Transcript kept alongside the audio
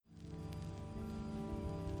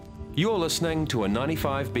You're listening to a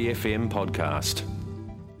 95BFM podcast.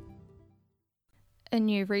 A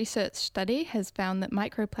new research study has found that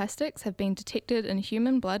microplastics have been detected in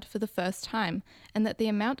human blood for the first time, and that the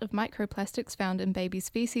amount of microplastics found in babies'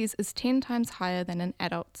 feces is 10 times higher than in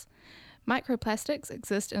adults. Microplastics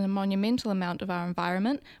exist in a monumental amount of our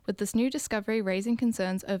environment, with this new discovery raising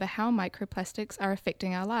concerns over how microplastics are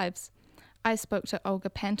affecting our lives. I spoke to Olga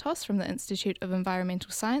Pantos from the Institute of Environmental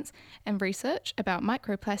Science and Research about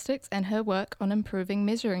microplastics and her work on improving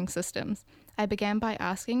measuring systems. I began by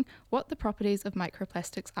asking what the properties of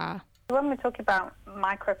microplastics are. When we talk about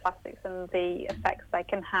microplastics and the effects they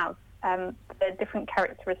can have, the different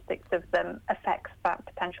characteristics of them affects that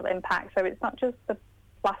potential impact. So it's not just the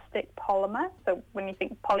plastic polymer. So when you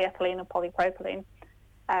think polyethylene or polypropylene,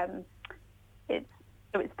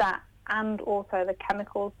 it's that, and also the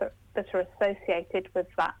chemicals that are associated with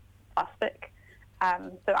that plastic.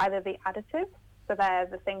 So either the additives, so they're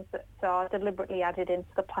the things that are deliberately added into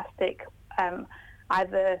the plastic,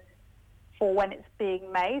 either for when it's being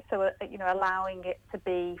made, so allowing it to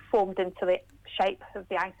be formed into the shape of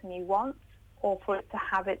the item you want, or for it to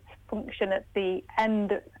have its function at the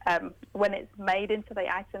end when it's made into the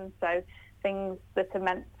item. So things that are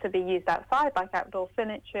meant to be used outside, like outdoor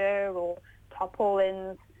furniture or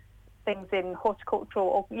tarpaulins, things in horticultural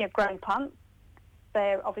or growing plants,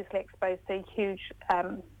 they're obviously exposed to huge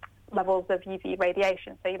levels of UV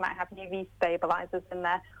radiation. So you might have UV stabilizers in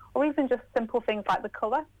there, or even just simple things like the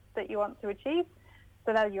color that you want to achieve.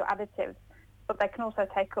 So they're your additives. But they can also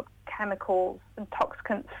take up chemicals and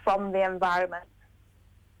toxicants from the environment.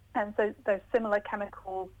 And so those similar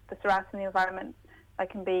chemicals that are out in the environment, they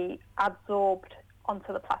can be absorbed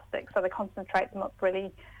onto the plastic. So they concentrate them up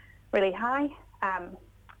really, really high.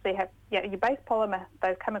 So you have your base polymer,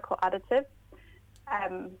 those chemical additives,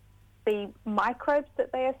 the microbes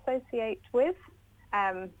that they associate with,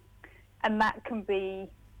 and that can be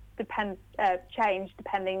changed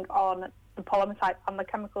depending on the polymer type and the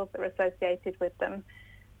chemicals that are associated with them.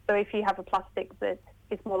 So if you have a plastic that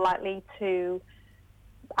is more likely to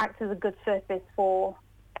act as a good surface for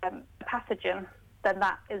a pathogen, then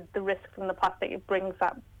that is the risk from the plastic. It brings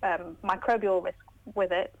that microbial risk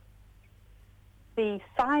with it. The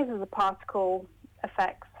size of the particle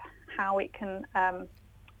affects how it can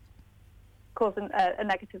cause a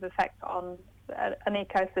negative effect on an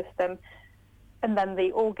ecosystem, and then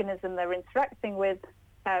the organism they're interacting with,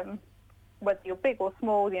 whether you're big or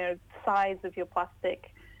small, the size of your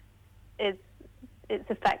plastic its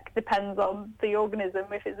effect depends on the organism.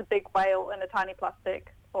 If it's a big whale in a tiny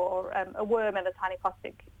plastic, or a worm in a tiny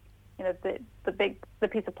plastic, the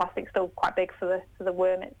piece of plastic is still quite big for the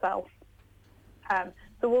worm itself.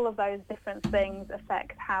 So all of those different things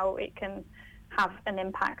affect how it can have an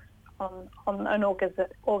impact on an organism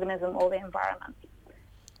or the environment.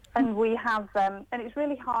 And we have, and it's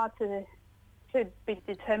really hard to be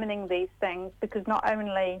determining these things, because not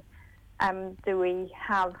only do we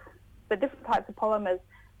have the different types of polymers,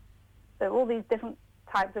 so all these different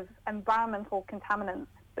types of environmental contaminants,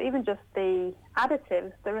 but even just the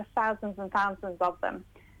additives, there are thousands and thousands of them.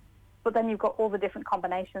 But then you've got all the different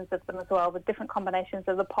combinations of them as well, the different combinations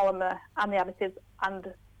of the polymer and the additives,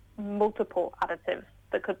 and multiple additives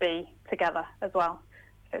that could be together as well.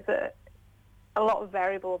 So it's a lot of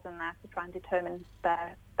variables in there to try and determine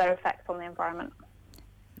their effects on the environment.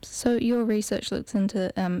 So your research looks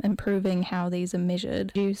into improving how these are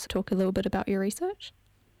measured. Could you talk a little bit about your research?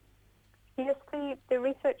 Yes, the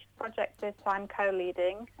research project that I'm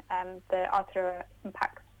co-leading, the Arthur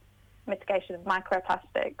Impacts Mitigation of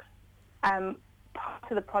Microplastics,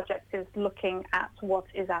 part of the project is looking at what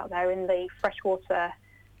is out there in the freshwater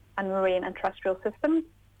and marine and terrestrial systems.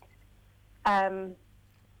 And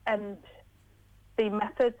the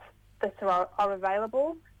methods that are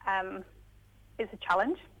available is a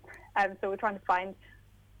challenge. So we're trying to find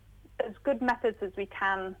as good methods as we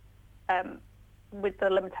can with the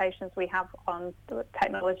limitations we have on the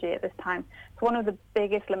technology at this time. So one of the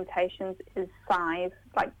biggest limitations is size,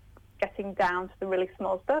 like getting down to the really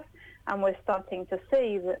small stuff. And we're starting to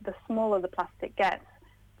see that the smaller the plastic gets,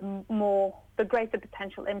 the greater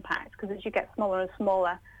potential impact, because as you get smaller and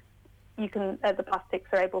smaller, the plastics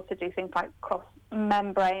are able to do things like cross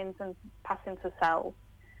membranes and pass into cells.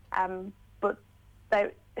 But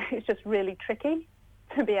it's just really tricky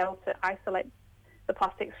to be able to isolate the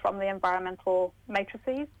plastics from the environmental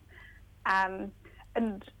matrices. And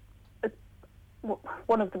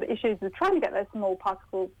one of the issues with trying to get those small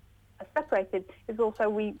particles separated is also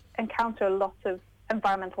we encounter a lot of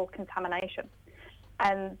environmental contamination.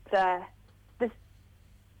 And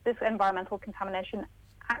this environmental contamination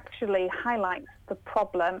actually highlights the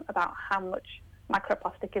problem about how much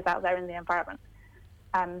microplastic is out there in the environment,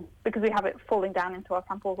 because we have it falling down into our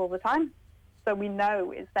samples all the time. So we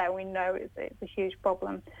know it's there. We know it's a huge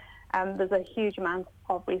problem. There's a huge amount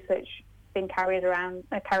of research being carried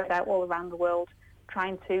out all around the world,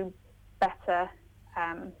 trying to better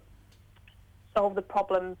solve the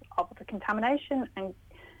problems of the contamination and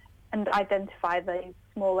identify the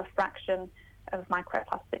smaller fraction of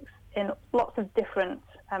microplastics in lots of different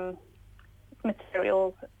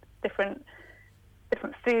materials, different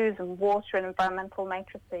foods and water and environmental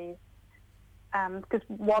matrices. Because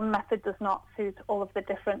one method does not suit all of the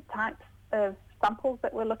different types of samples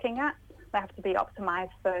that we're looking at. They have to be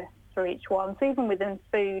optimized for each one. So even within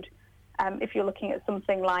food, if you're looking at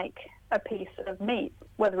something like a piece of meat,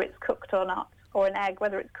 whether it's cooked or not, or an egg,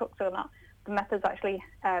 whether it's cooked or not, the methods actually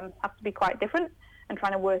have to be quite different, and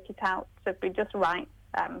trying to work it out to be just right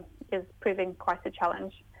is proving quite a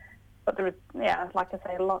challenge. But there is, like I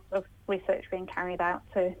say, lots of research being carried out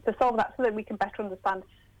to solve that, so that we can better understand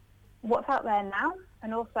what's out there now,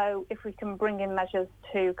 and also if we can bring in measures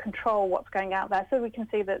to control what's going out there, so we can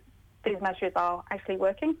see that these measures are actually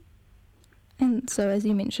working. And so, as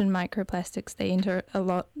you mentioned, microplastics, they enter a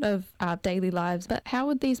lot of our daily lives, but how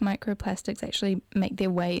would these microplastics actually make their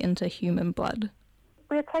way into human blood?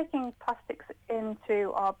 We're taking plastics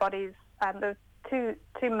into our bodies. There's two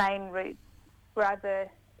main routes. We're either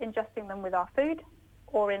ingesting them with our food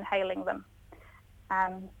or inhaling them.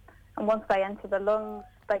 And once they enter the lungs,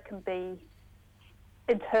 they can be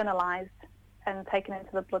internalised and taken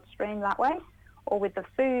into the bloodstream that way. Or with the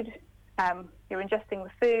food, you're ingesting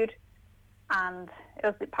the food, and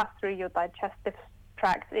as it passes through your digestive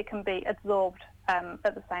tract, it can be absorbed at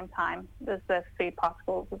the same time as the food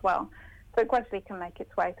particles as well. So it gradually can make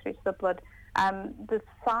its way through to the blood. The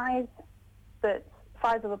size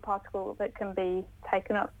of the particle that can be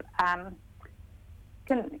taken up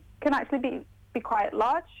can actually be quite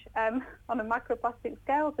large on a microplastic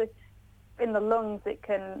scale. So in the lungs, they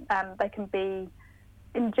can be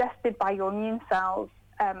ingested by your immune cells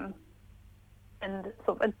and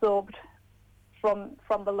sort of absorbed from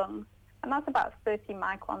the lungs, and that's about 30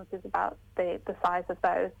 microns is about the size of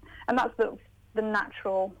those, and that's the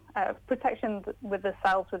natural protection with the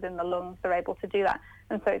cells within the lungs. They're able to do that,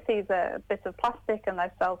 and so it sees a bit of plastic, and those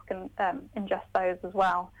cells can ingest those as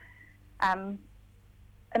well. And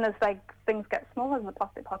as things get smaller, as the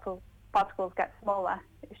plastic particles get smaller,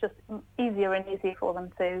 it's just easier and easier for them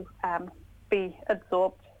to be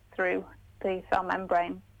absorbed through the cell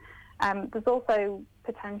membrane. There's also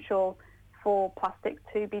potential for plastic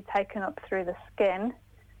to be taken up through the skin,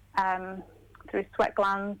 through sweat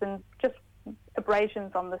glands and just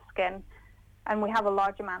abrasions on the skin. And we have a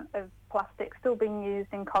large amount of plastic still being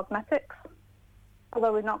used in cosmetics.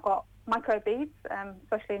 Although we've not got microbeads,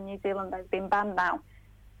 especially in New Zealand, they've been banned now.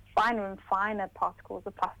 Finer and finer particles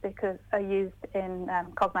of plastic are used in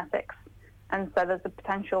cosmetics. And so there's a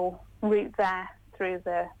potential route there through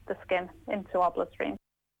the skin into our bloodstream.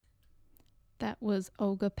 That was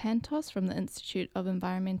Olga Pantos from the Institute of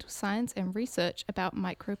Environmental Science and Research about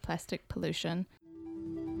microplastic pollution.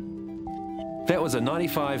 That was a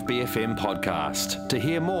 95BFM podcast. To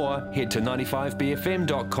hear more, head to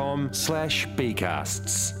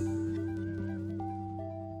 95bfm.com/bcasts.